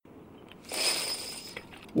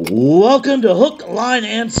Welcome to Hook, Line,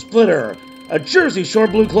 and Splitter, a Jersey Shore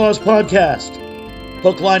Blue Claws podcast.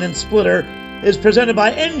 Hook, Line, and Splitter is presented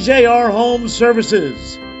by NJR Home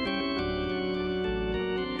Services.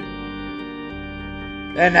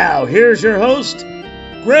 And now, here's your host,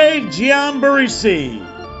 Greg Giambarisi.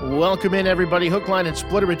 Welcome in, everybody. Hook, Line, and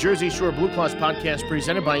Splitter, a Jersey Shore Blue Claws podcast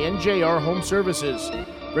presented by NJR Home Services,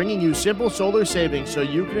 bringing you simple solar savings so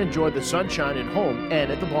you can enjoy the sunshine at home and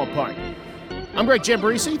at the ballpark. I'm Greg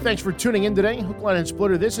Giambarisi. Thanks for tuning in today. Hook, Line, and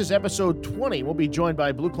Splitter. This is episode 20. We'll be joined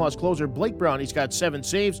by Blue Claws closer Blake Brown. He's got 7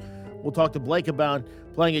 saves. We'll talk to Blake about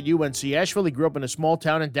playing at UNC Asheville. He grew up in a small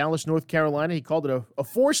town in Dallas, North Carolina. He called it a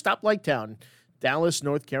 4-stoplight town, Dallas,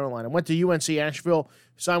 North Carolina. Went to UNC Asheville,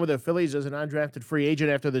 signed with the Phillies as an undrafted free agent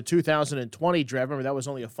after the 2020 draft. Remember, that was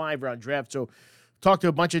only a 5-round draft. So talked to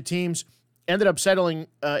a bunch of teams. Ended up settling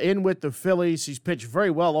in with the Phillies. He's pitched very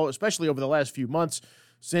well, especially over the last few months.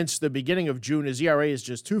 Since the beginning of June, his ERA is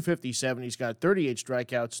just .257. He's got 38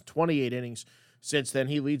 strikeouts, 28 innings. Since then,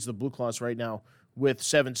 he leads the Blue Claws right now with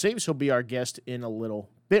 7 saves. He'll be our guest in a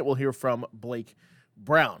little bit. We'll hear from Blake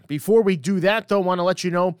Brown. Before we do that, though, I want to let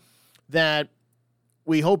you know that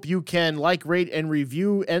we hope you can like, rate, and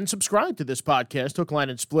review and subscribe to this podcast, Hook,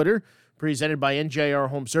 Line, and Splitter, presented by NJR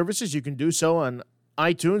Home Services. You can do so on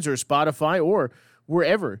iTunes or Spotify or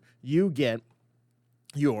wherever you get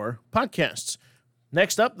your podcasts.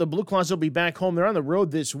 Next up, the Blue Claws will be back home. They're on the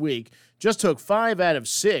road this week. Just took 5 out of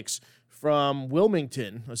 6 from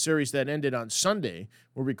Wilmington, a series that ended on Sunday.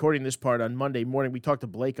 We're recording this part on Monday morning. We talked to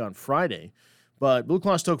Blake on Friday. But Blue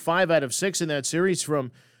Claws took 5 out of 6 in that series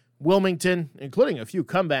from Wilmington, including a few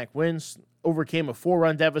comeback wins. Overcame a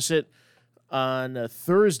 4-run deficit on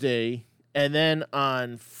Thursday. And then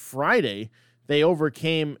on Friday, they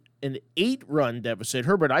overcame an 8-run deficit.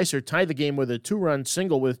 Herbert Iser tied the game with a 2-run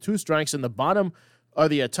single with 2 strikes in the bottom or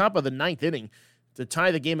the top of the 9th inning to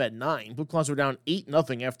tie the game at 9. Blue Claws were down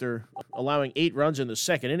 8-0 after allowing 8 runs in the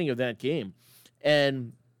second inning of that game,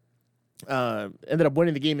 and ended up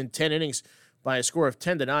winning the game in 10 innings by a score of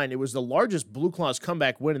 10-9. It was the largest Blue Claws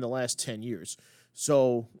comeback win in the last 10 years.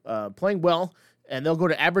 So playing well, and they'll go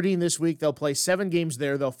to Aberdeen this week. They'll play 7 games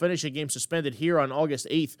there. They'll finish a game suspended here on August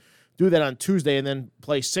 8th, do that on Tuesday, and then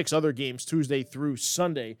play 6 other games Tuesday through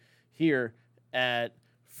Sunday here at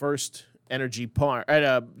First Energy Park,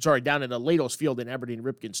 down at Lados Field in Aberdeen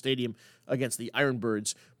Ripken Stadium against the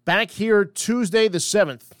Ironbirds. Back here Tuesday the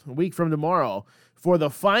 7th, a week from tomorrow, for the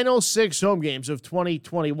final 6 home games of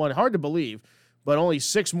 2021. Hard to believe, but only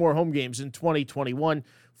 6 more home games in 2021.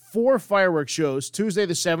 4 fireworks shows, Tuesday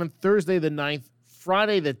the 7th, Thursday the 9th,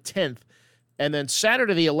 Friday the 10th, and then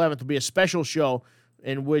Saturday the 11th will be a special show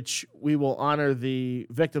in which we will honor the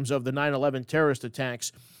victims of the 9/11 terrorist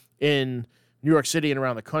attacks in New York City and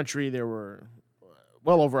around the country. There were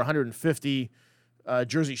well over 150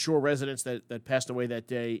 Jersey Shore residents that passed away that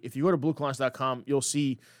day. If you go to blueclaws.com, you'll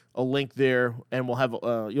see a link there, and we'll have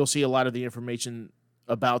you'll see a lot of the information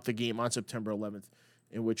about the game on September 11th,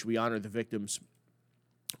 in which we honor the victims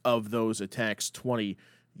of those attacks 20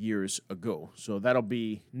 years ago. So that'll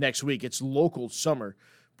be next week. It's Local Summer,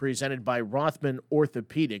 presented by Rothman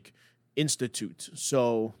Orthopedic Institute.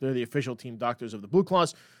 So they're the official team doctors of the Blue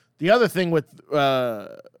Claws. The other thing with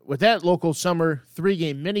that Local Summer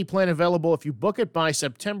 3-game mini plan available, if you book it by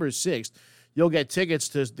September 6th, you'll get tickets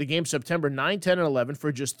to the game September 9, 10, and 11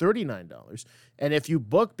 for just $39. And if you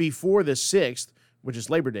book before the 6th, which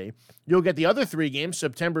is Labor Day, you'll get the other 3 games,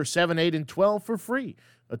 September 7, 8, and 12, for free.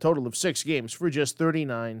 A total of 6 games for just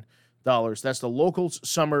 $39. That's the Locals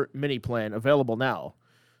Summer mini plan, available now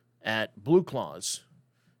at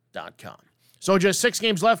blueclaws.com. So just 6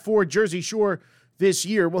 games left for Jersey Shore this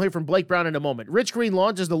year. We'll hear from Blake Brown in a moment. Rich Green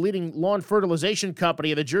Lawns is the leading lawn fertilization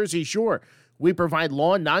company of the Jersey Shore. We provide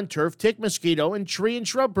lawn, non-turf, tick, mosquito, and tree and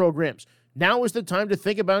shrub programs. Now is the time to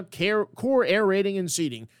think about core aerating and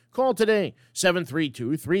seeding. Call today,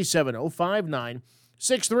 732-370-5963,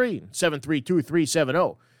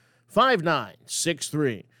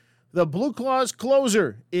 732-370-5963. The Blue Claws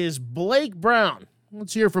closer is Blake Brown.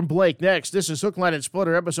 Let's hear from Blake next. This is Hook, Line, and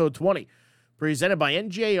Splitter, episode 20. Presented by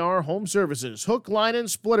NJR Home Services, Hook, Line,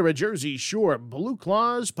 and Splitter, a Jersey Shore Blue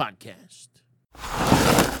Claws podcast.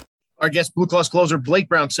 Our guest, Blue Claws closer Blake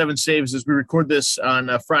Brown, 7 saves as we record this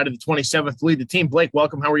on Friday the 27th. Lead the team. Blake,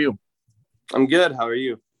 welcome. How are you? I'm good. How are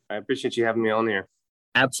you? I appreciate you having me on here.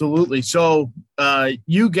 Absolutely. So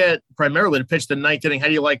you get primarily to pitch the 9th inning. How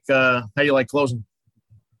do you like closing?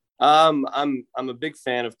 I'm a big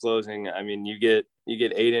fan of closing. I mean, you get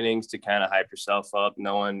 8 innings to kind of hype yourself up,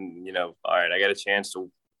 knowing, all right, I got a chance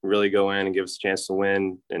to really go in and give us a chance to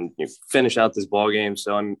win and finish out this ball game.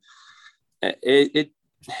 So it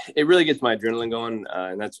it really gets my adrenaline going.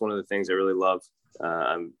 And that's one of the things I really love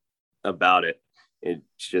about it. It's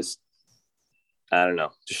just, I don't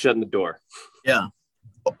know, just shutting the door. Yeah.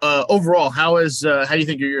 Overall, how do you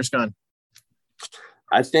think your year's gone?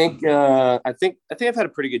 I think I've had a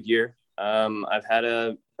pretty good year. I've had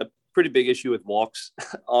a pretty big issue with walks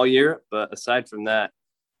all year, but aside from that,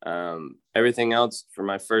 everything else for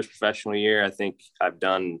my first professional year, I think I've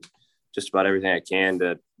done just about everything I can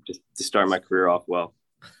to start my career off well.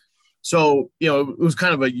 So, it was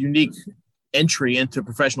kind of a unique entry into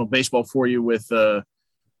professional baseball for you with,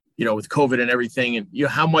 with COVID and everything. And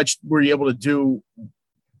how much were you able to do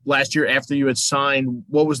last year after you had signed?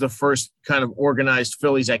 What was the first kind of organized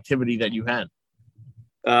Phillies activity that you had?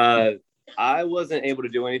 I wasn't able to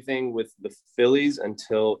do anything with the Phillies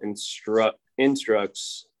until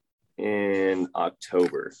instructs in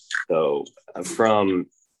October. So from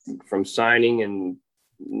signing in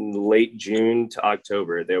late June to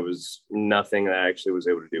October, there was nothing that I actually was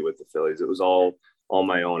able to do with the Phillies. It was all on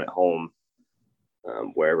my own at home,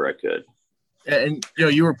 wherever I could. And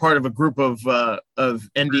you were part of a group of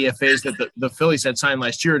NDFAs that the Phillies had signed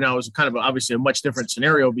last year. Now it was kind of obviously a much different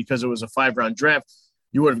scenario because it was a 5-round draft.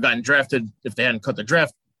 You would have gotten drafted if they hadn't cut the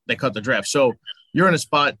draft. They cut the draft. So you're in a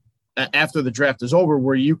spot after the draft is over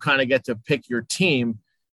where you kind of get to pick your team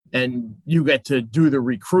and you get to do the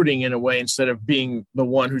recruiting in a way instead of being the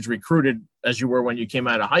one who's recruited as you were when you came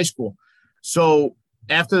out of high school. So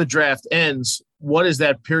after the draft ends, what is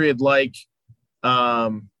that period like?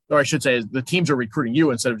 Or I should say the teams are recruiting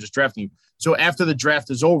you instead of just drafting you. So after the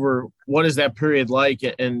draft is over, what is that period like?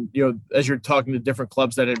 And, as you're talking to different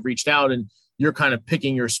clubs that had reached out and you're kind of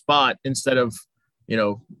picking your spot instead of,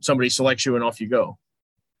 somebody selects you and off you go.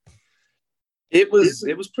 It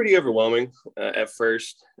was pretty overwhelming at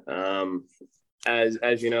first.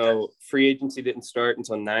 As you know, free agency didn't start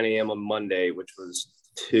until 9 a.m. on Monday, which was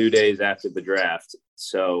 2 days after the draft.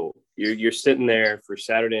 So you're sitting there for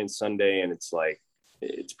Saturday and Sunday, and it's like,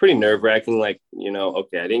 it's pretty nerve wracking. Like,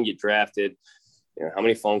 okay, I didn't get drafted. How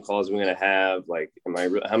many phone calls am I going to have? Like,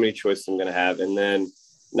 how many choices I'm going to have? And then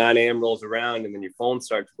 9 a.m. rolls around and then your phone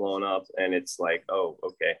starts blowing up and it's like, oh,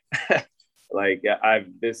 okay. Like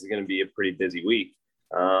this is going to be a pretty busy week.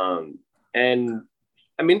 And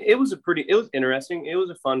I mean, it was interesting. It was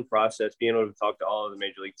a fun process being able to talk to all of the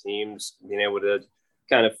major league teams, being able to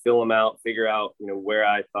kind of fill them out, figure out, where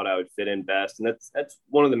I thought I would fit in best. And that's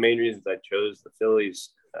one of the main reasons I chose the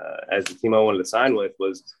Phillies as the team I wanted to sign with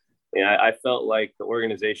was, I felt like the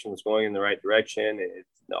organization was going in the right direction.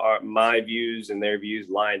 My views and their views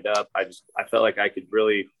lined up. I felt like I could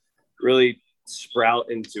really, really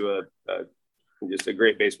sprout into just a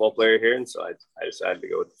great baseball player here. And so I decided to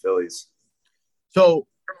go with the Phillies. So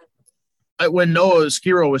when Noah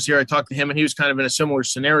Skiro was here, I talked to him and he was kind of in a similar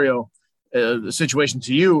scenario, the situation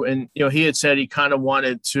to you. And, he had said he kind of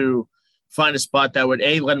wanted to find a spot that would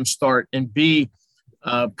A, let him start, and B,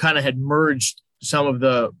 kind of had merged some of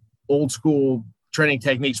the old school training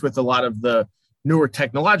techniques with a lot of the newer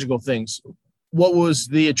technological things. What was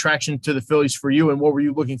the attraction to the Phillies for you, and what were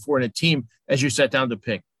you looking for in a team as you sat down to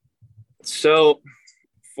pick? So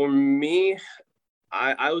for me,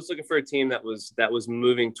 I was looking for a team that was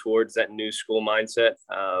moving towards that new school mindset.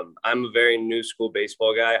 I'm a very new school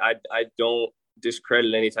baseball guy. I don't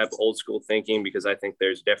discredit any type of old school thinking because I think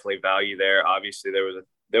there's definitely value there. Obviously,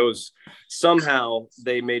 there was somehow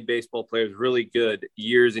they made baseball players really good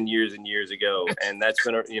years and years and years ago, and that's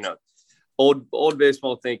been old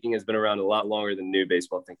baseball thinking has been around a lot longer than new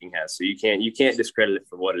baseball thinking has. So you can't discredit it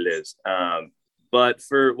for what it is. But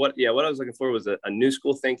for what I was looking for was a new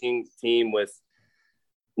school thinking team with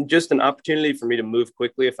just an opportunity for me to move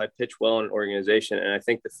quickly if I pitch well in an organization. And I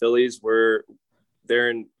think the Phillies they're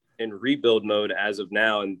in rebuild mode as of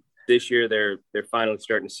now. And this year they're finally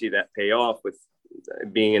starting to see that pay off with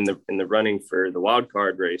being in the running for the wild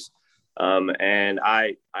card race. And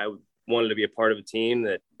I wanted to be a part of a team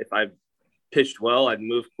that if I pitched well, I'd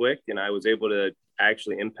move quick, and I was able to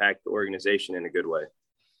actually impact the organization in a good way.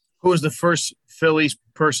 Who was the first Phillies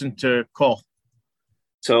person to call?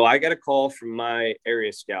 So I got a call from my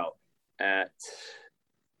area scout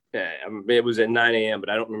it was at 9 a.m., but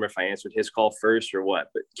I don't remember if I answered his call first or what.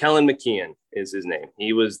 But Kellen McKeon is his name.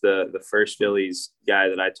 He was the first Phillies guy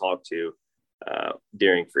that I talked to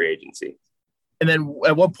during free agency. And then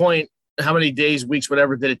at what point, how many days, weeks,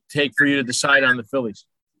 whatever, did it take for you to decide on the Phillies?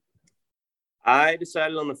 I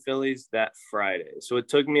decided on the Phillies that Friday. So it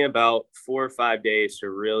took me about 4 or 5 days to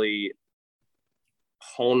really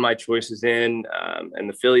hone my choices in.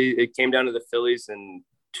 And it came down to the Phillies and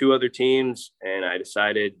 2 other teams. And I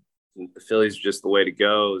decided the Phillies were just the way to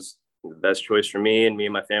go. It was the best choice for me. And me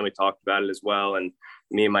and my family talked about it as well. And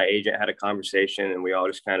me and my agent had a conversation, and we all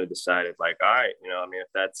just kind of decided, like, all right, if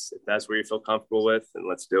that's where you feel comfortable with, then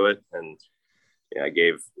let's do it. And I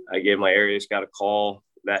gave my area scout a call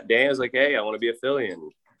that day. I was like, hey, I want to be a Philly,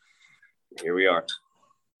 and here we are.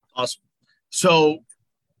 Awesome. So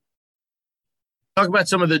talk about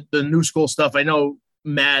some of the new school stuff. I know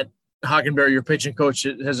Matt Hockenberry, your pitching coach,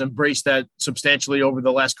 has embraced that substantially over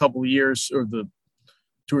the last couple of years, or the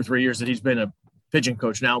 2 or 3 years that he's been a pitching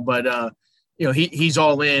coach now. But he's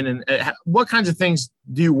all in. And what kinds of things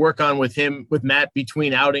do you work on with Matt,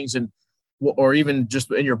 between outings or even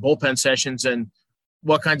just in your bullpen sessions? And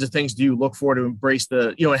what kinds of things do you look for to embrace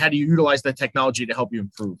and how do you utilize that technology to help you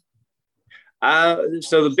improve?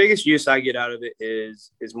 So the biggest use I get out of it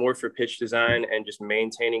is more for pitch design and just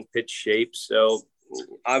maintaining pitch shape. So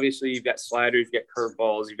obviously you've got sliders, you've got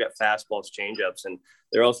curveballs, you've got fastballs, changeups, and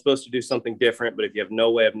they're all supposed to do something different. But if you have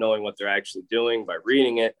no way of knowing what they're actually doing by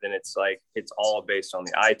reading it, then it's all based on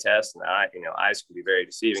the eye test, and eyes can be very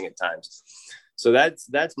deceiving at times. So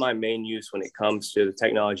that's my main use when it comes to the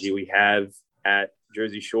technology we have at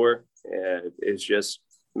Jersey Shore. Is just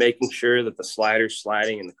making sure that the slider's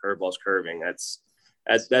sliding and the curveball's curving. That's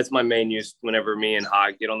my main use whenever me and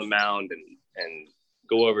Hog get on the mound and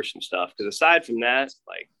go over some stuff. Because aside from that,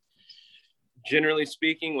 generally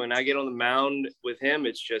speaking, when I get on the mound with him,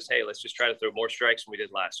 it's just, hey, let's just try to throw more strikes than we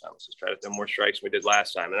did last time. Let's just try to throw more strikes than we did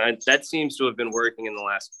last time. And that seems to have been working in the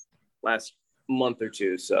last month or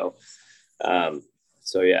two. So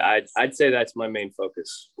yeah, I'd say that's my main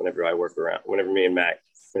focus whenever I work around, whenever me and Matt,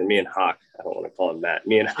 or me and Hawk, I don't want to call him Matt,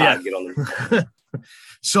 me and Hawk get on the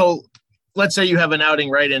So let's say you have an outing,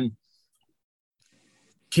 right? And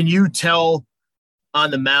can you tell on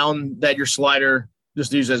the mound that your slider,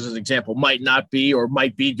 just to use as an example, might not be or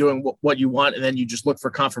might be doing what you want, and then you just look for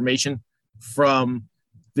confirmation from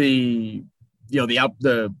the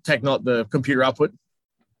computer output?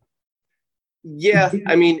 Yeah,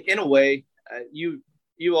 I mean, in a way, you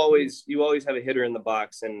always have a hitter in the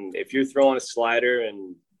box, and if you're throwing a slider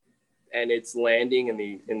and it's landing in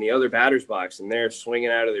the other batter's box and they're swinging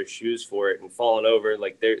out of their shoes for it and falling over,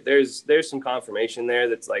 there's some confirmation there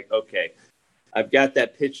that's like, okay, I've got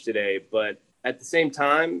that pitch today. But at the same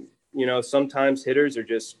time, sometimes hitters are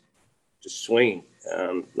just swinging.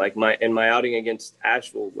 Like in my outing against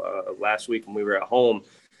Asheville last week when we were at home,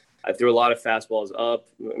 I threw a lot of fastballs up.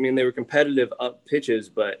 I mean, they were competitive up pitches,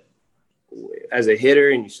 but as a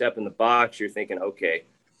hitter and you step in the box, you're thinking, okay,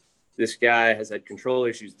 this guy has had control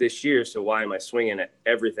issues this year, so why am I swinging at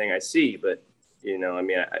everything I see? But,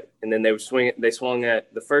 and then they swung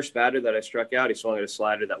at the first batter that I struck out. He swung at a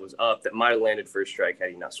slider that was up that might have landed first strike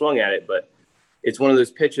had he not swung at it. But it's one of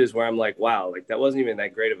those pitches where I'm like, wow, that wasn't even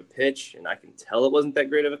that great of a pitch, and I can tell it wasn't that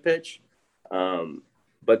great of a pitch.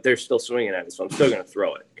 But they're still swinging at it, so I'm still going to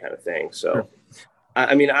throw it, kind of thing. So,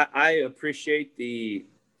 I appreciate the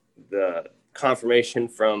confirmation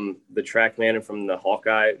from the TrackMan and from the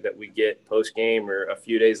Hawkeye that we get post game or a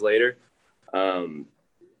few days later.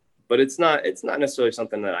 But it's not necessarily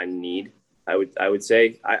something that I need. I would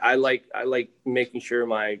say I like making sure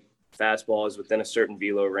my fastball is within a certain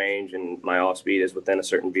velo range and my off speed is within a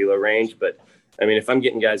certain velo range. But I mean, if I'm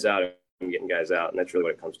getting guys out, I'm getting guys out, and that's really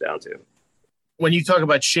what it comes down to. When you talk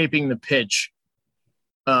about shaping the pitch,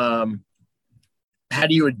 what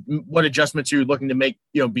adjustments are you looking to make,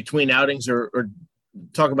 between outings, or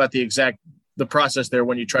talk about the process there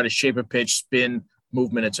when you try to shape a pitch, spin,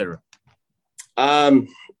 movement, et cetera?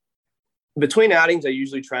 Between outings, I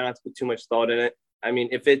usually try not to put too much thought in it. I mean,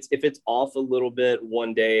 if it's off a little bit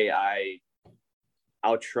one day,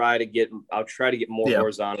 I'll try to get more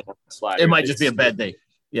horizontal on the slider. It might just be a bad day.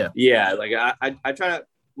 Yeah. Yeah. I try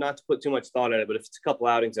not to put too much thought in it, but if it's a couple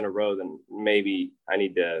outings in a row, then maybe I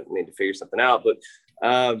need to figure something out. But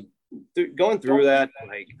going through that,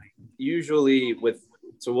 usually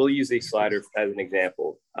so we'll use a slider as an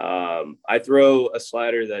example. I throw a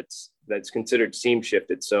slider that's considered seam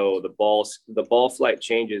shifted. So the ball flight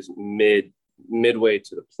changes midway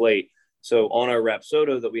to the plate. So on our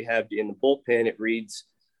Rapsodo that we have in the bullpen, it reads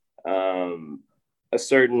a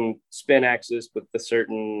certain spin axis with a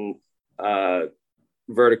certain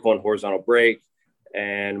vertical and horizontal break.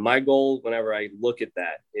 And my goal whenever I look at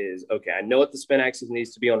that is, okay, I know what the spin axis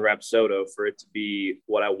needs to be on Rapsodo for it to be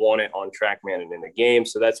what I want it on TrackMan and in the game.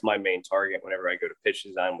 So that's my main target whenever I go to pitch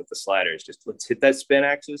design with the slider, is just let's hit that spin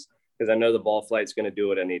axis, because I know the ball flight's going to do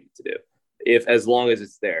what I need it to do, as long as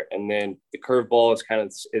it's there. And then the curveball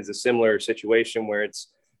is a similar situation where it's,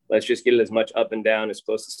 let's just get it as much up and down as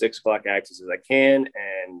close to 6 o'clock axis as I can,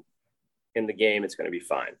 and in the game it's going to be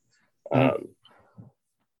fine.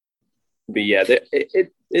 but yeah,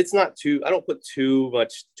 it's not too. I don't put too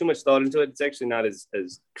much thought into it. It's actually not as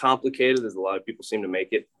complicated as a lot of people seem to make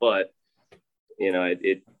it. But you know,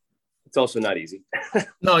 it's also not easy.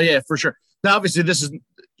 No, yeah, for sure. Now, obviously,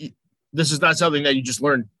 this is not something that you just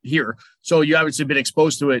learned here. So you obviously been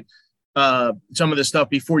exposed to it, some of this stuff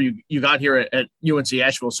before you got here at UNC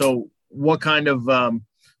Asheville. So what kind of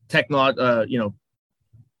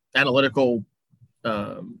analytical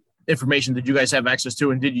information did you guys have access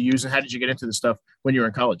to, and did you use, and how did you get into this stuff when you were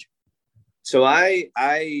in college? So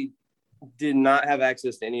I did not have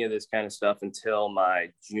access to any of this kind of stuff until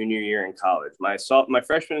my junior year in college. My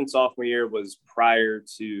freshman and sophomore year was prior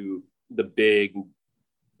to the big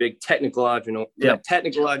technological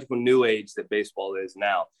new age that baseball is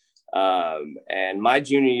now. And my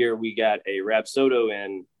junior year, we got a Rapsodo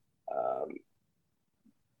in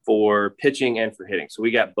for pitching and for hitting. So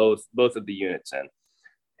we got both of the units in.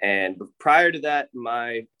 And prior to that,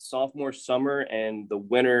 my sophomore summer and the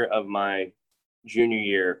winter of my junior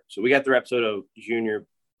year, so we got the Rapsodo junior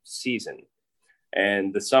season.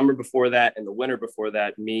 And the summer before that and the winter before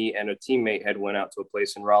that, me and a teammate had went out to a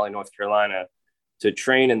place in Raleigh, North Carolina to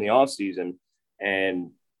train in the off season. And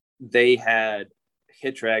they had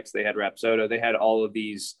HitTrax, they had Rapsodo, they had all of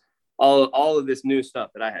this new stuff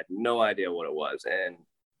that I had no idea what it was. And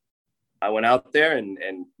I went out there and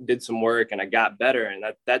did some work, and I got better. And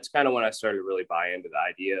that's kind of when I started to really buy into the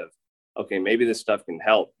idea of, okay, maybe this stuff can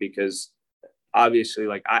help, because obviously,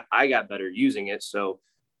 like, I got better using it. So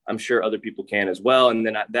I'm sure other people can as well. And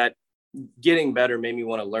then that getting better made me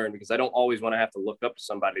want to learn, because I don't always want to have to look up to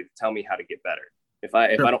somebody to tell me how to get better. If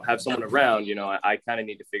I don't have someone around, you know, I kind of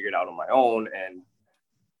need to figure it out on my own.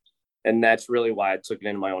 And that's really why I took it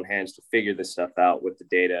into my own hands to figure this stuff out with the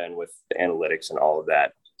data and with the analytics and all of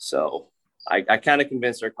that. So I kind of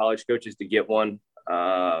convinced our college coaches to get one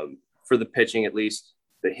for the pitching, at least.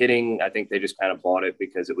 The hitting, I think they just kind of bought it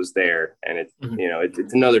because it was there, and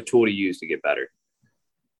it's another tool to use to get better.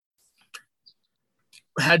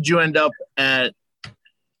 How'd you end up at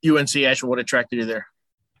UNC Asheville? What attracted you there?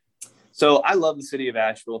 So I love the city of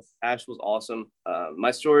Asheville. Asheville's awesome.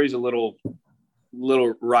 My story's a little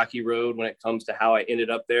rocky road when it comes to how I ended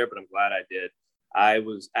up there, but I'm glad I did. I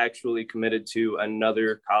was actually committed to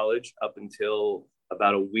another college up until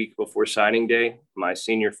about a week before signing day, my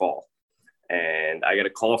senior fall. And I got a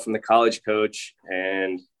call from the college coach,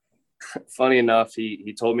 and funny enough,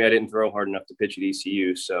 he told me I didn't throw hard enough to pitch at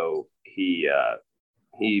ECU. So he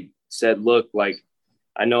said, look, like,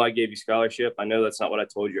 I know I gave you scholarship. I know that's not what I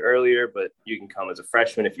told you earlier, but you can come as a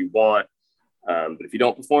freshman if you want. But if you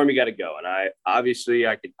don't perform, you got to go. And I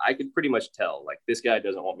could pretty much tell, like, this guy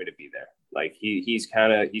doesn't want me to be there. Like, he's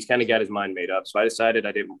kind of got his mind made up. So I decided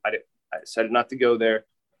I decided not to go there.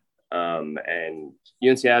 And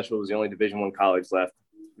UNC Asheville was the only Division I college left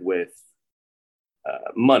with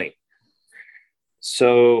money.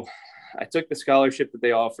 So I took the scholarship that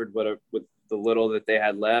they offered with the little that they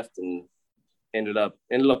had left, and ended up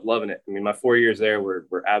loving it. I mean, my 4 years there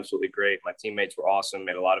were absolutely great. My teammates were awesome,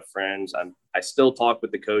 made a lot of friends. I still talk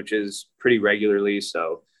with the coaches pretty regularly.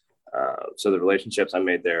 So the relationships I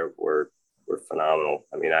made there were phenomenal.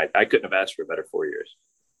 I mean, I couldn't have asked for a better 4 years.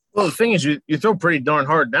 Well, the thing is, you throw pretty darn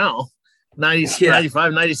hard now, 90,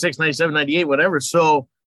 95, 96, 97, 98, whatever. So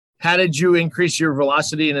how did you increase your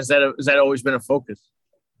velocity, and has that always been a focus?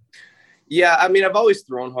 Yeah, I mean, I've always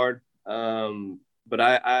thrown hard, but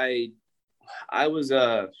I was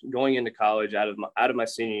going into college out of my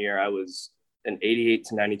senior year. I was an 88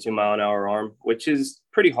 to 92 mile an hour arm, which is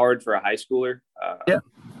pretty hard for a high schooler.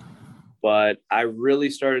 But I really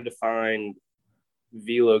started to find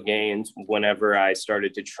velo gains whenever I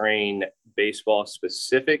started to train baseball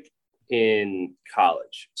specific in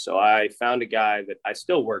college. So I found a guy that I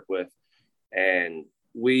still work with, and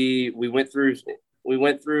we went through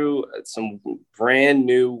some brand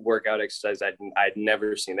new workout exercises I'd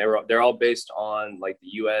never seen. They're all based on, like,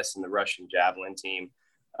 the US and the Russian javelin team.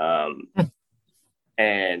 And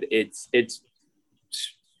it's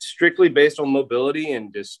strictly based on mobility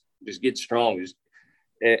and just get strong.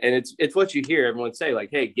 And it's what you hear everyone say,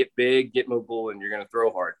 like, hey, get big, get mobile, and you're going to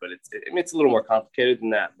throw hard. But it's a little more complicated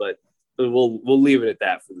than that, but we'll leave it at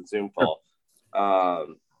that for the Zoom call.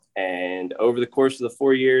 And over the course of the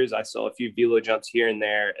 4 years, I saw a few velo jumps here and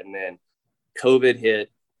there. And then COVID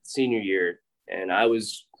hit senior year, and I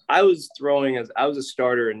was throwing as I was a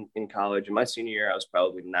starter in college. In my senior year, I was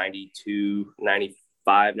probably 92,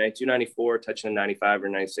 95, 92, 94, touching a 95 or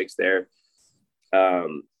 96 there.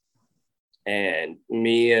 And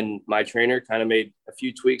me and my trainer kind of made a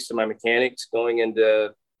few tweaks to my mechanics going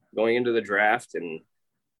into the draft, and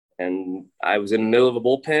and I was in the middle of a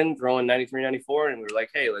bullpen throwing 93, 94, and we were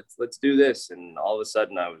like, hey, let's do this. And all of a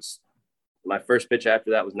sudden my first pitch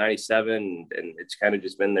after that was 97, and it's kind of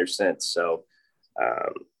just been there since. So,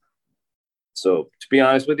 so to be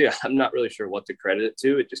honest with you, I'm not really sure what to credit it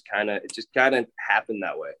to. It just kind of happened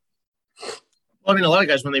that way. Well, I mean, a lot of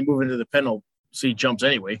guys, when they move into the penalty jumps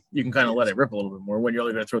anyway, you can kind of let it rip a little bit more when you're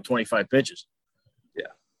only going to throw 25 pitches. Yeah.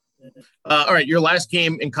 All right. Your last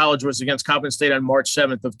game in college was against Coppin State on March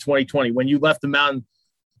 7th of 2020. When you left the mound,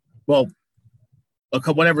 well,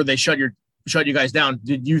 whenever they shut you guys down,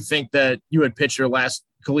 did you think that you had pitched your last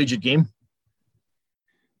collegiate game?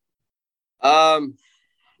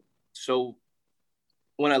 So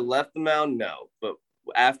when I left the mound, no, but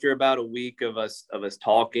after about a week of us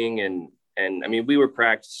talking and I mean, we were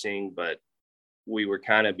practicing, but we were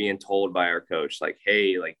kind of being told by our coach, like,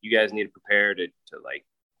 hey, like, you guys need to prepare to like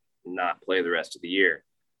not play the rest of the year.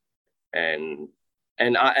 And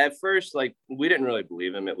at first, like, we didn't really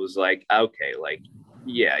believe him. It was like, okay, like,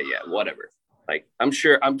 yeah, whatever. Like, I'm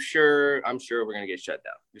sure we're going to get shut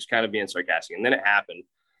down. Just kind of being sarcastic. And then it happened.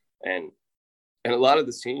 And a lot of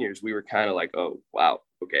the seniors, we were kind of like, oh, wow.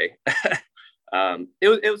 Okay.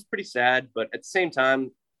 It was pretty sad, but at the same time,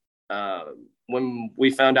 when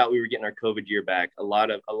we found out we were getting our COVID year back, a lot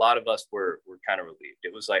of us were kind of relieved.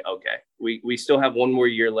 It was like, okay, we still have one more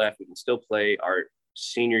year left. We can still play our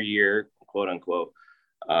senior year, quote unquote.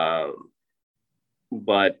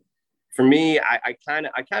 But for me, I kind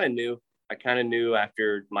of knew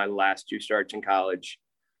after my last two starts in college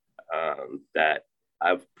that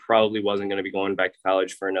I probably wasn't going to be going back to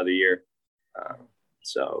college for another year.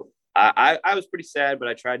 So I was pretty sad, but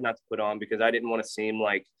I tried not to put on because I didn't want to seem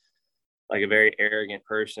like a very arrogant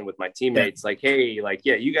person with my teammates. Like, hey, like,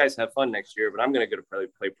 yeah, you guys have fun next year, but I'm going to go to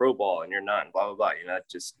play pro ball and you're not, and blah, blah, blah. You know, that's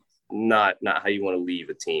just not how you want to leave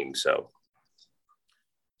a team. So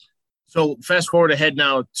fast forward ahead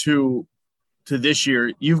now to this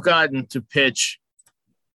year, you've gotten to pitch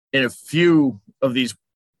in a few of these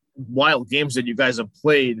wild games that you guys have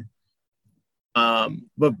played.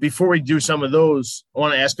 But before we do some of those, I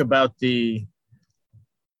want to ask about the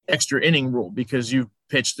extra inning rule, because you've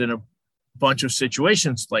pitched in a bunch of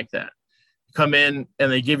situations like that. Come in and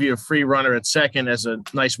they give you a free runner at second as a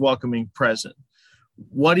nice welcoming present.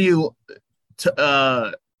 What's your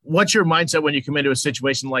mindset when you come into a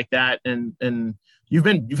situation like that? And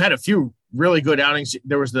you've had a few really good outings.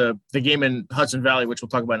 There was the game in Hudson Valley, which we'll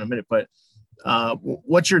talk about in a minute, but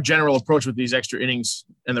what's your general approach with these extra innings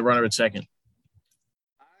and the runner at second?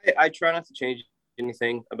 I try not to change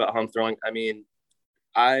anything about how I'm throwing. I mean,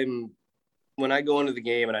 when I go into the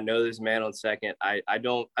game and I know there's a man on second, I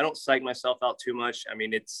don't psych myself out too much. I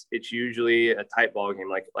mean, it's usually a tight ball game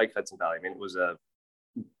like Hudson Valley. I mean,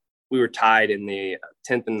 we were tied in the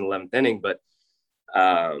 10th and 11th inning, but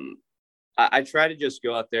I try to just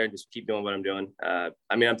go out there and just keep doing what I'm doing. I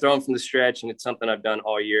mean, I'm throwing from the stretch, and it's something I've done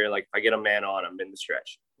all year. Like, if I get a man on, I'm in the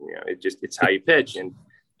stretch. You know, it's how you pitch,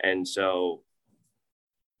 and so,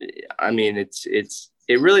 I mean, it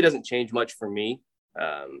really doesn't change much for me.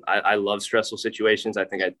 I love stressful situations. I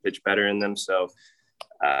think I'd pitch better in them. So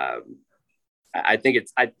I think it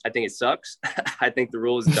sucks. I think the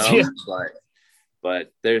rule is dumb, yeah.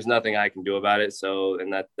 But there's nothing I can do about it. So,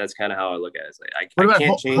 and that's kind of how I look at it. It's like, I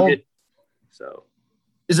can't change it. So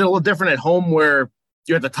is it a little different at home where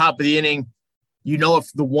you're at the top of the inning? You know,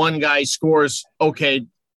 if the one guy scores, okay,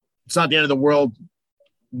 it's not the end of the world.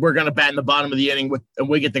 We're going to bat in the bottom of the inning and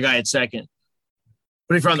we get the guy at second.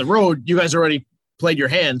 But if you're on the road, you guys already played your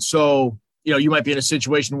hand. So, you know, you might be in a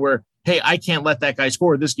situation where, hey, I can't let that guy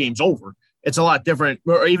score. This game's over. It's a lot different.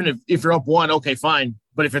 Or even if you're up one, okay, fine.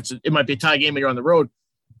 But if it might be a tie game and you're on the road,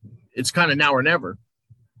 it's kind of now or never.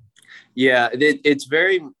 Yeah, it's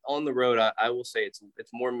very on the road. I will say it's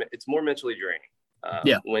more mentally draining.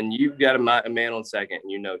 Yeah. When you've got a man on second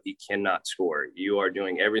and you know he cannot score, you are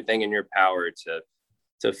doing everything in your power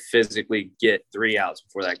to physically get 3 outs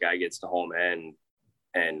before that guy gets to home. And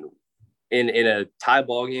in a tie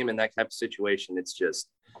ball game in that type of situation,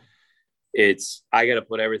 I got to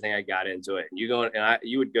put everything I got into it. And you go in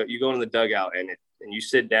the dugout and you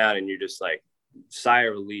sit down and you're just like, sigh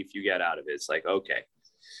of relief you get out of it. It's like, okay.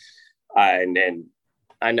 And then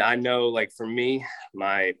I know, like, for me,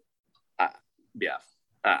 I get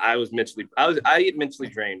mentally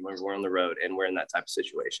drained when we're on the road and we're in that type of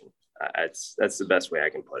situation. That's the best way I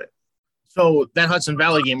can put it. So that Hudson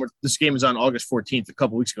Valley game, this game is on August 14th, a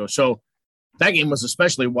couple weeks ago. So that game was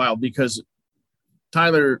especially wild because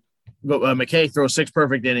Tyler McKay throws 6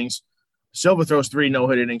 perfect innings. Silva throws 3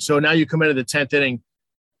 no-hit innings. So now you come into the 10th inning.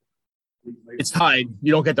 It's tied.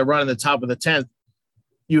 You don't get the run in the top of the 10th.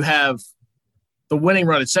 You have the winning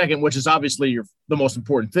run at second, which is obviously the most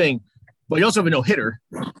important thing. But you also have a no hitter,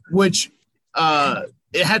 which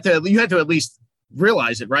you had to at least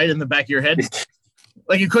realize it, right, in the back of your head.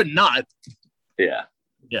 Like you couldn't not. Yeah.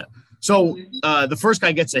 So the first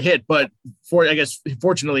guy gets a hit, but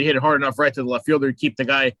fortunately hit it hard enough right to the left fielder to keep the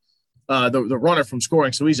guy, the runner from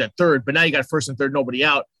scoring. So he's at third. But now you got first and third, nobody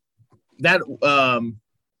out. That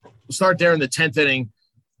start there in the 10th inning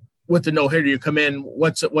with the no hitter. You come in.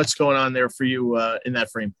 What's going on there for you in that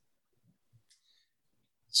frame?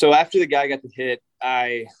 So after the guy got the hit,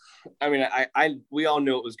 we all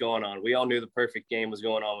knew what was going on. We all knew the perfect game was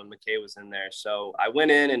going on when McKay was in there. So I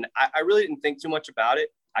went in and I really didn't think too much about it.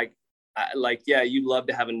 You'd love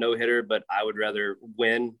to have a no hitter, but I would rather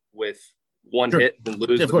win with one hit than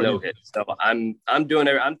lose with no hit. So I'm doing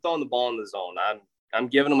it. I'm throwing the ball in the zone. I'm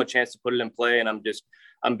giving them a chance to put it in play, and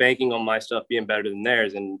I'm banking on my stuff being better than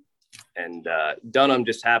theirs. And Dunham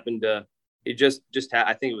just happened to.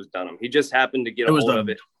 I think it was Dunham. He just happened to get a hold of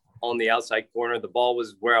it on the outside corner. The ball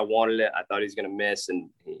was where I wanted it. I thought he was going to miss, and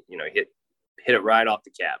he hit it right off the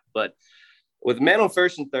cap. But with men on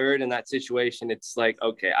first and third in that situation, it's like,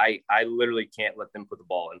 okay, I literally can't let them put the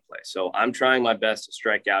ball in play. So I'm trying my best to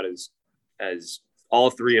strike out as all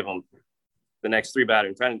three of them, the next three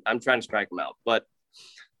batters. I'm trying to strike them out. But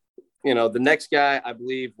the next guy I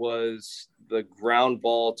believe was the ground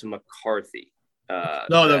ball to McCarthy.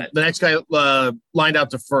 The next guy lined out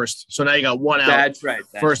to first. So now you got one out. That's right.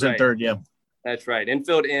 First and third, yeah. That's right.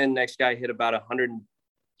 Infield in, next guy hit about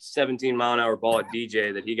 117 mile an hour ball at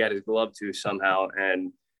DJ that he got his glove to somehow.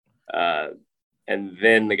 And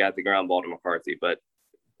then they got the ground ball to McCarthy. But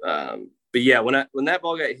yeah, when that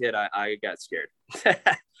ball got hit, I got scared.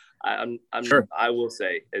 Sure. I will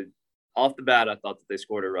say off the bat, I thought that they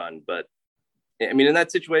scored a run, but I mean, in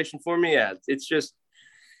that situation for me, yeah, it's just,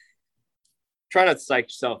 try not to psych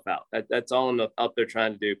yourself out. That's all I'm out there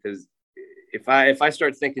trying to do. Because if I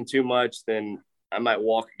start thinking too much, then I might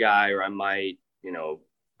walk a guy, or I might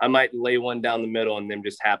lay one down the middle and then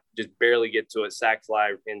just barely get to it. Sack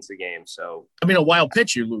fly ends the game. So I mean, a wild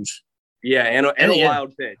pitch you lose. Yeah, and a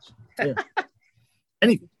wild pitch. Yeah.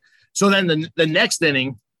 Anything. So then the next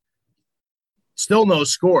inning, still no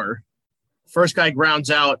score. First guy grounds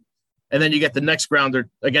out, and then you get the next grounder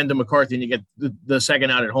again to McCarthy, and you get the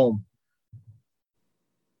second out at home.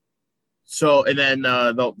 So, and then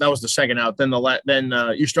that was the second out. Then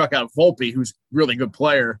you struck out Volpe, who's a really good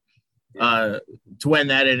player, to win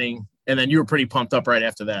that inning. And then you were pretty pumped up right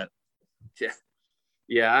after that.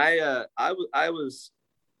 Yeah. I was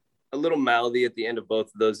a little mouthy at the end of both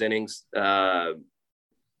of those innings. The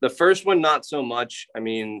first one, not so much. I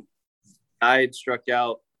mean, I had struck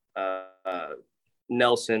out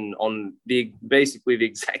Nelson on basically the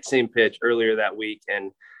exact same pitch earlier that week,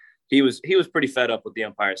 and he was pretty fed up with the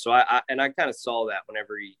umpire. So I kind of saw that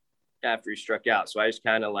after he struck out. So I just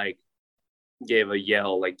kind of like gave a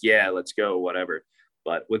yell, like, yeah, let's go, whatever.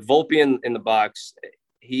 But with Volpe in the box,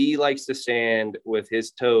 he likes to stand with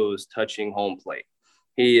his toes touching home plate.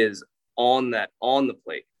 He is on the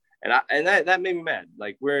plate. And that made me mad.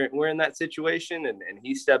 Like we're in that situation and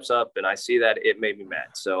he steps up, and I see that, it made me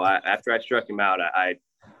mad. So after I struck him out,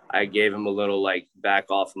 I gave him a little like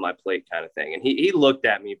back off of my plate kind of thing. And he looked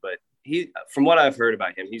at me, but from what I've heard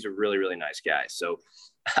about him, he's a really, really nice guy. So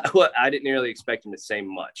I didn't really expect him to say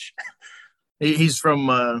much. He's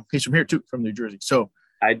from here too, from New Jersey. So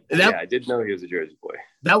I did know he was a Jersey boy.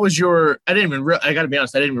 That was I got to be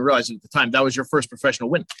honest, I didn't even realize it at the time. That was your first professional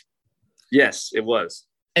win. Yes, it was.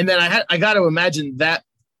 And then I got to imagine that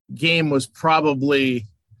game was probably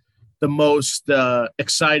the most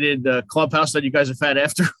excited clubhouse that you guys have had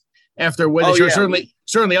after winning. Yeah.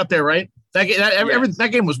 Certainly up there, right? That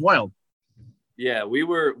game was wild. Yeah, we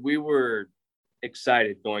were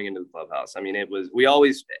excited going into the clubhouse. I mean, we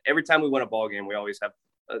always, every time we win a ball game, we always have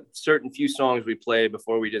a certain few songs we play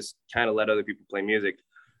before we just kind of let other people play music,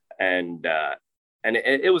 and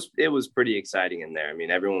it was pretty exciting in there. I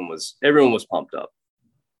mean, everyone was pumped up.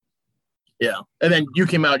 Yeah, and then you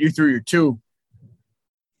came out, you threw your two.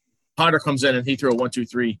 Potter comes in and he threw a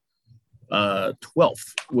 1-2-3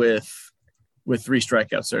 12th with 3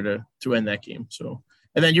 strikeouts there to end that game. So,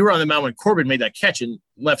 and then you were on the mound when Corbin made that catch in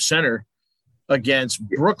left center against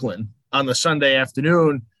Brooklyn on the Sunday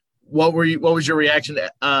afternoon. What was your reaction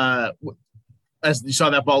as you saw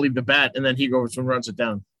that ball leave the bat and then he goes and runs it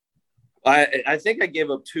down? I think I gave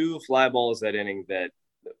up 2 fly balls that inning, that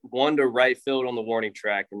one to right field on the warning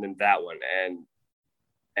track, and then that one.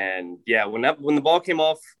 And yeah, when the ball came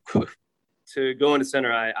off to go into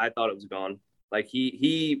center, I thought it was gone. Like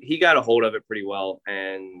he got a hold of it pretty well,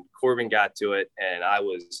 and Corbin got to it, and I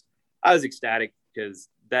was ecstatic because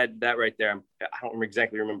that right there, I don't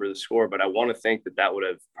exactly remember the score, but I want to think that would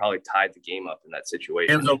have probably tied the game up in that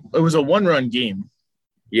situation. It was a 1-run game.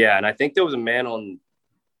 Yeah, and I think there was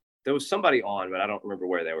somebody on, but I don't remember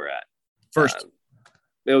where they were at. First.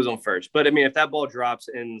 It was on first. But, I mean, if that ball drops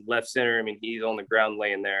in left center, I mean, he's on the ground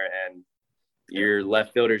laying there, and your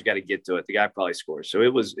left fielder's got to get to it. The guy probably scores. So I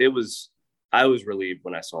was relieved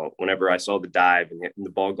whenever I saw the dive and the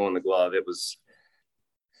ball go in the glove.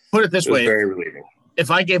 Put it this way. Very relieving. If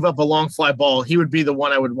I gave up a long fly ball, he would be the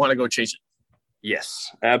one I would want to go chase it. Yes,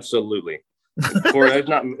 absolutely. There's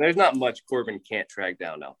not much Corbin can't track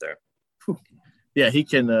down out there. Yeah, he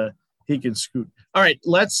can scoot. All right,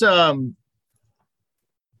 let's tell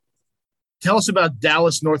us about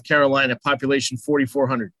Dallas, North Carolina, population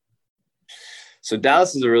 4,400. So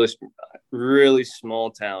Dallas is a really, really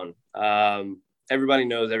small town. Everybody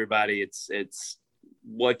knows everybody. It's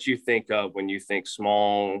what you think of when you think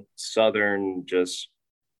small, southern, just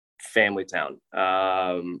family town.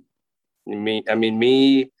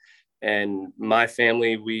 Me and my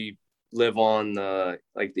family, we live on the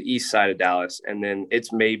east side of Dallas, and then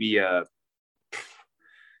it's maybe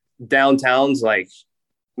downtown's like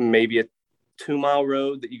maybe a 2-mile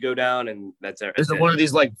road that you go down, and that's it. Is it one of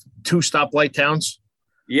these like 2 stoplight towns?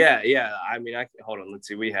 Yeah. I mean, hold on. Let's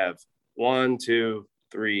see. We have 1, 2,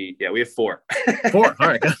 3. Yeah, we have 4. 4. All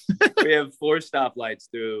right. We have 4 stoplights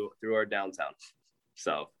through our downtown.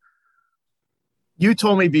 So you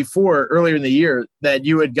told me earlier in the year that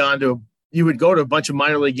you would go to a bunch of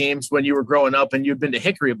minor league games when you were growing up, and you'd been to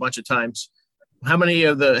Hickory a bunch of times. How many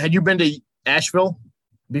had you been to Asheville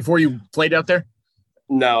before you played out there?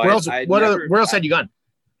 No. Where else had you gone?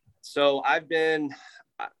 So I've been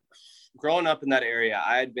growing up in that area.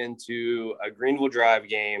 I had been to a Greenville Drive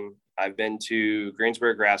game. I've been to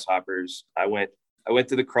Greensburg Grasshoppers. I went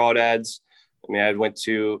to the Crawdads. I mean, I went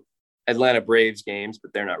to Atlanta Braves games,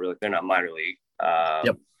 but they're not minor league.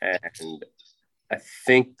 Yep. And I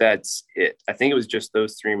think that's it. I think it was just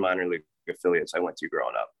those 3 minor league affiliates I went to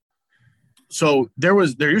growing up. So there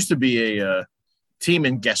used to be a team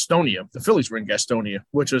in Gastonia. The Phillies were in Gastonia,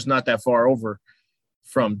 which was not that far over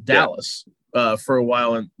from Dallas for a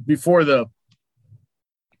while. And before there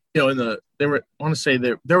was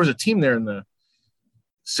a team there in the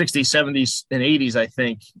 60s, 70s, and 80s, I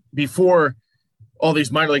think, before all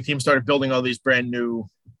these minor league teams started building all these brand new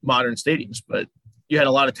modern stadiums. But you had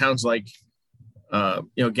a lot of towns like,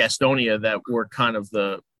 Gastonia that were kind of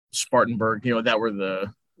the Spartanburg,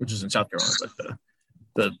 which is in South Carolina, but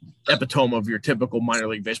the epitome of your typical minor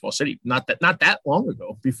league baseball city. Not that long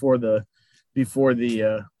ago, before the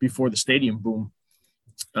stadium boom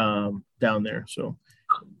down there. So,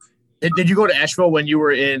 did you go to Asheville when you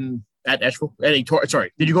were at Asheville? Did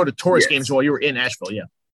you go to tourist games while you were in Asheville?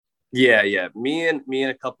 Yeah. Yeah. Me and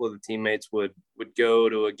a couple of the teammates would go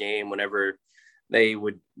to a game whenever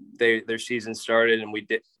their season started, and we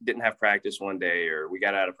didn't have practice one day, or we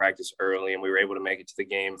got out of practice early and we were able to make it to the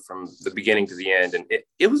game from the beginning to the end. And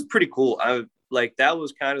it was pretty cool. That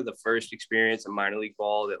was kind of the first experience in minor league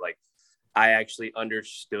ball that I actually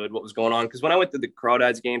understood what was going on. Cause when I went to the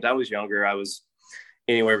Crawdads games, I was younger. I was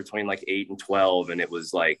anywhere between 8 and 12. And it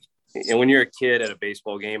was and when you're a kid at a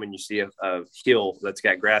baseball game and you see a hill that's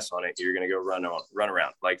got grass on it, you're going to go run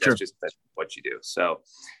around. That's what you do. So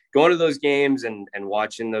going to those games and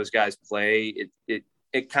watching those guys play,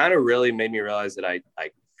 it kind of really made me realize that I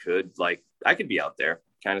could be out there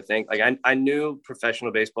kind of thing. I knew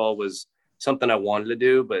professional baseball was something I wanted to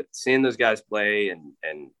do, but seeing those guys play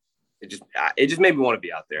and it just made me want to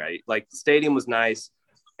be out there. The stadium was nice.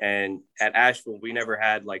 And at Asheville, we never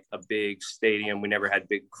had a big stadium. We never had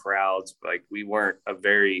big crowds. We weren't a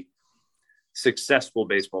very successful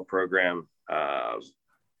baseball program.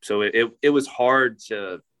 So it was hard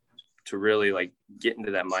to really get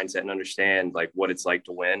into that mindset and understand what it's like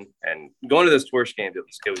to win. And going to those tourist games,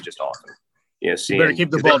 it was just awesome. You better keep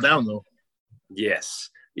the ball down though. Yes.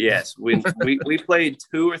 We played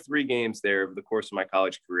 2 or 3 games there over the course of my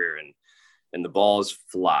college career, and the balls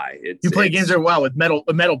fly. You play games there a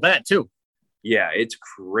metal bat too. Yeah, it's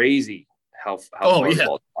crazy how far the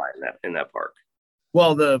balls fly in that park.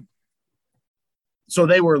 Well, so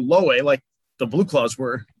they were low A like the Blue Claws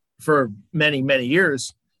were for many, many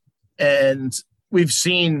years. And we've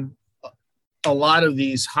seen a lot of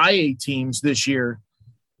these high A teams this year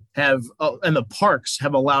and the parks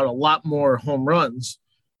have allowed a lot more home runs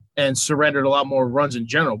and surrendered a lot more runs in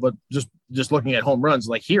general. But just looking at home runs,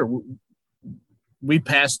 here, we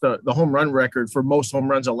passed the home run record for most home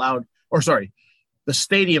runs allowed, the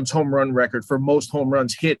stadium's home run record for most home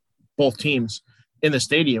runs hit both teams in the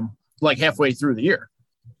stadium halfway through the year.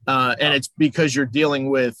 And it's because you're dealing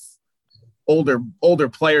with older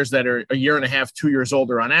players that are a year and a half, 2 years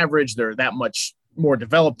older on average. They're that much more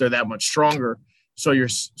developed. They're that much stronger. So you're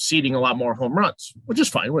seeding a lot more home runs, which is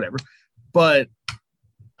fine, whatever. But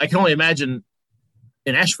I can only imagine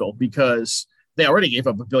in Asheville because they already gave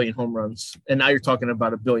up 1 billion home runs, and now you're talking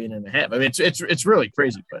about 1.5 billion. I mean, it's really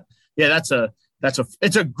crazy. But yeah,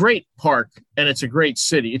 it's a great park and it's a great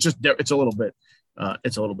city. It's a little bit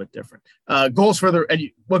different.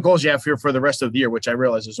 What goals you have here for the rest of the year, which I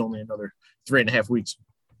realize is only another 3.5 weeks.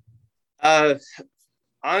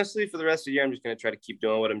 Honestly, for the rest of the year, I'm just going to try to keep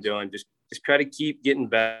doing what I'm doing. Just try to keep getting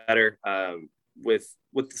better. With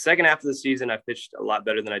the second half of the season, I pitched a lot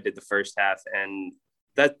better than I did the first half, and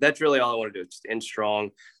that's really all I want to do. Just end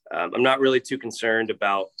strong. I'm not really too concerned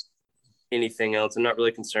about anything else. I'm not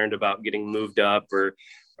really concerned about getting moved up or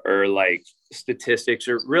like statistics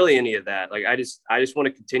or really any of that. Like I just want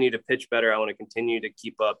to continue to pitch better. I want to continue to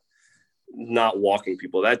keep up not walking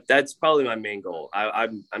people. That's probably my main goal.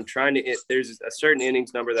 I'm trying to there's a certain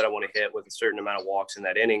innings number that I want to hit with a certain amount of walks in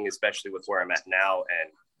that inning, especially with where I'm at now.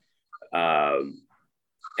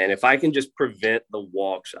 And if I can just prevent the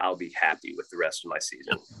walks, I'll be happy with the rest of my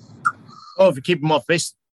season. Oh, if you keep them off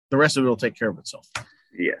base, the rest of it will take care of itself.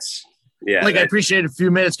 Yes. Yeah. I appreciate a few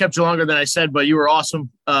minutes, kept you longer than I said, but you were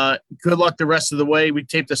awesome. Good luck the rest of the way. We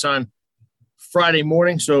taped this on Friday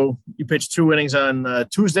morning, so you pitched 2 innings on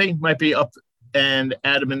Tuesday. Might be up and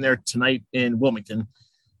Adam in there tonight in Wilmington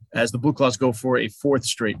as the Blue Claws go for a 4th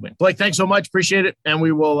straight win. Blake, thanks so much. Appreciate it, and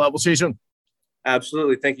we'll see you soon.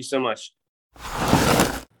 Absolutely. Thank you so much.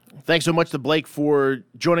 Thanks so much to Blake for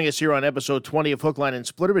joining us here on episode 20 of Hook, Line, and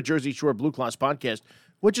Splitter, a Jersey Shore Blue Claws podcast,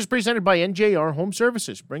 which is presented by NJR Home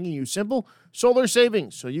Services, bringing you simple solar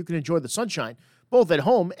savings so you can enjoy the sunshine both at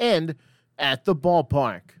home and at the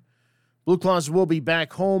ballpark. Blue Claws will be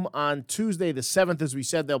back home on Tuesday the 7th. As we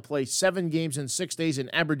said, they'll play 7 games in 6 days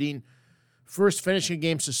in Aberdeen. First finishing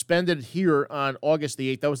game suspended here on August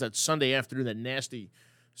the 8th. That was that Sunday afternoon, that nasty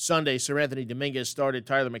Sunday. Sir Anthony Dominguez started.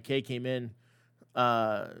 Tyler McKay came in.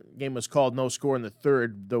 Game was called, no score in the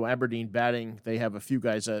 3rd, though Aberdeen batting. They have a few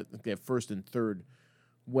guys, I think they have 1st and 3rd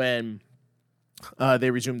when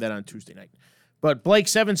they resumed that on Tuesday night. But Blake,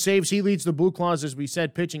 7 saves. He leads the Blue Claws, as we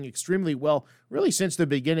said, pitching extremely well, really since the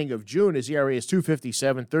beginning of June. His ERA is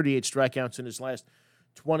 2.57, 38 strikeouts in his last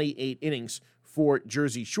 28 innings for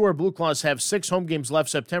Jersey Shore. Blue Claws have 6 home games left,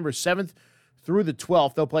 September 7th through the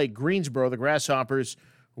 12th. They'll play Greensboro. The Grasshoppers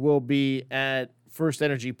will be at First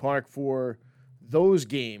Energy Park for those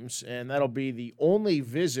games, and that'll be the only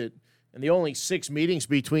visit and the only 6 meetings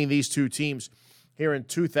between these two teams here in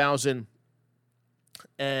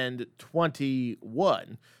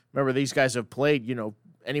 2021. Remember, these guys have played,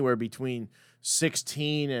 anywhere between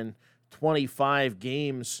 16 and 25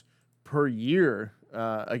 games per year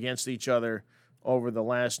against each other over the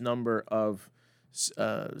last number of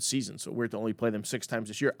seasons. So we're to only play them 6 times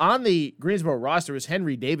this year. On the Greensboro roster is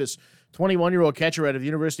Henry Davis, 21-year-old catcher out of the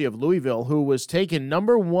University of Louisville, who was taken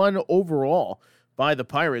number 1 overall by the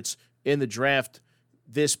Pirates in the draft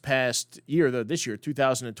this year,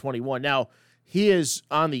 2021. Now, he is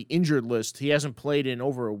on the injured list. He hasn't played in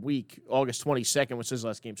over a week. August 22nd was his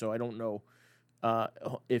last game, so I don't know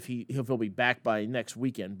if he'll be back by next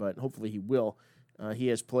weekend, but hopefully he will. He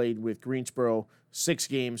has played with Greensboro 6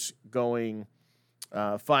 games, going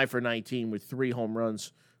 5 for 19 with 3 home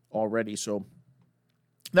runs already. So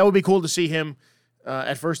that would be cool to see him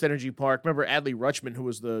at First Energy Park. Remember Adley Rutschman, who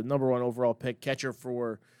was the number 1 overall pick, catcher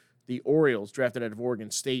for the Orioles, drafted out of Oregon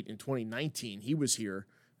State in 2019. He was here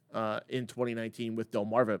in 2019 with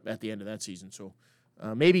Delmarva at the end of that season. So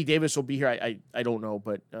maybe Davis will be here. I don't know,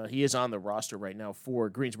 but he is on the roster right now for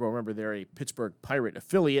Greensboro. Remember, they're a Pittsburgh Pirate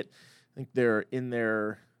affiliate. I think they're in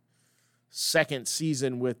their 2nd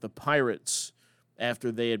season with the Pirates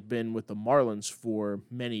after they had been with the Marlins for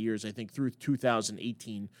many years, I think through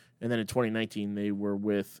 2018. And then in 2019, they were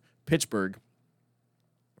with Pittsburgh.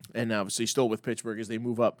 And obviously still with Pittsburgh as they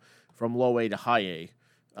move up from low A to high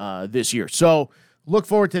A this year. So look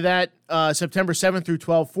forward to that. September 7th through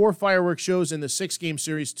 12th, 4 fireworks shows in the 6-game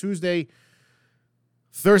series. Tuesday,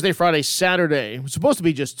 Thursday, Friday, Saturday. It was supposed to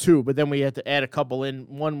be just 2, but then we had to add a couple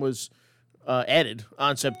in. One was added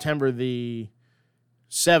on September the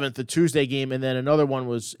 7th, the Tuesday game, and then another one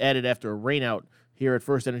was added after a rainout here at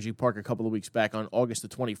First Energy Park a couple of weeks back on August the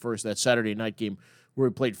 21st, that Saturday night game where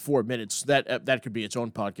we played 4 minutes. That could be its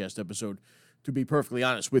own podcast episode to be perfectly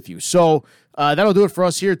honest with you. So that'll do it for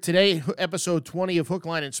us here today. Episode 20 of Hook,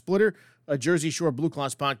 Line, and Splitter, a Jersey Shore Blue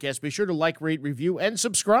Cross podcast. Be sure to like, rate, review, and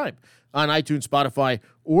subscribe on iTunes, Spotify,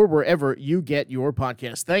 or wherever you get your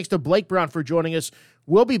podcasts. Thanks to Blake Brown for joining us.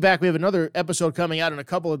 We'll be back. We have another episode coming out in a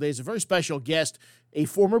couple of days. A very special guest, a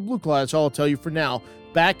former Blue Claw. That's all I'll tell you for now.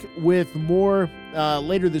 Back with more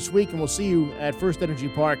later this week, and we'll see you at First Energy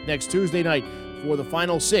Park next Tuesday night for the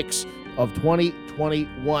final 6 of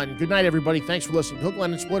 2021. Good night, everybody. Thanks for listening to Hook,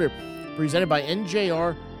 Line, and Splitter, presented by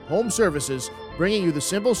NJR Home Services, bringing you the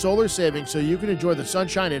simple solar savings so you can enjoy the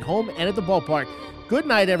sunshine at home and at the ballpark. Good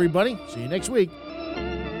night, everybody. See you next week.